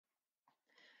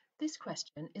This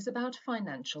question is about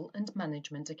financial and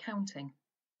management accounting.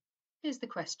 Here's the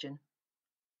question.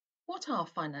 What are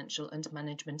financial and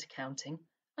management accounting,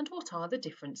 and what are the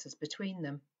differences between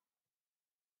them?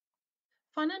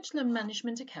 Financial and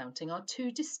management accounting are two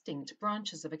distinct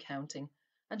branches of accounting,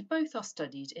 and both are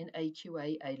studied in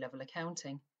AQA A-level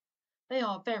accounting. They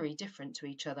are very different to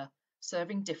each other,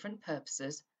 serving different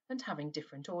purposes and having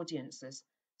different audiences.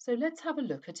 So let's have a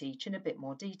look at each in a bit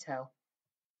more detail.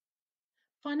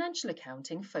 Financial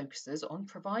accounting focuses on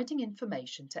providing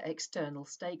information to external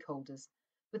stakeholders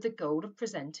with the goal of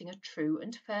presenting a true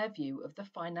and fair view of the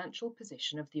financial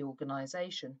position of the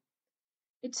organisation.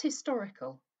 It's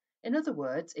historical. In other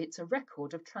words, it's a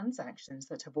record of transactions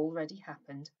that have already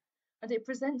happened, and it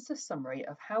presents a summary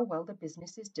of how well the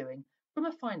business is doing from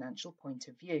a financial point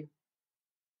of view.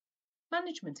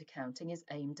 Management accounting is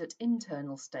aimed at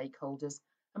internal stakeholders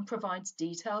and provides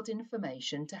detailed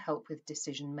information to help with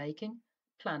decision making,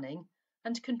 planning,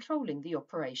 and controlling the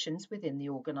operations within the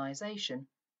organisation.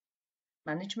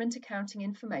 Management accounting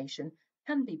information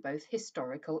can be both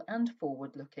historical and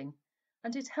forward-looking,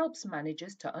 and it helps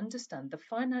managers to understand the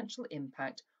financial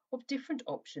impact of different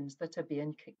options that are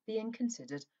being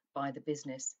considered by the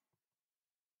business.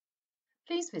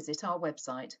 Please visit our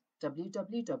website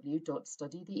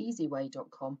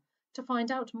www.studytheeasyway.com to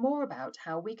find out more about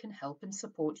how we can help and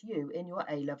support you in your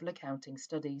A-level accounting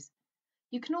studies.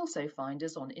 You can also find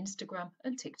us on Instagram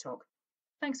and TikTok.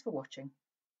 Thanks for watching.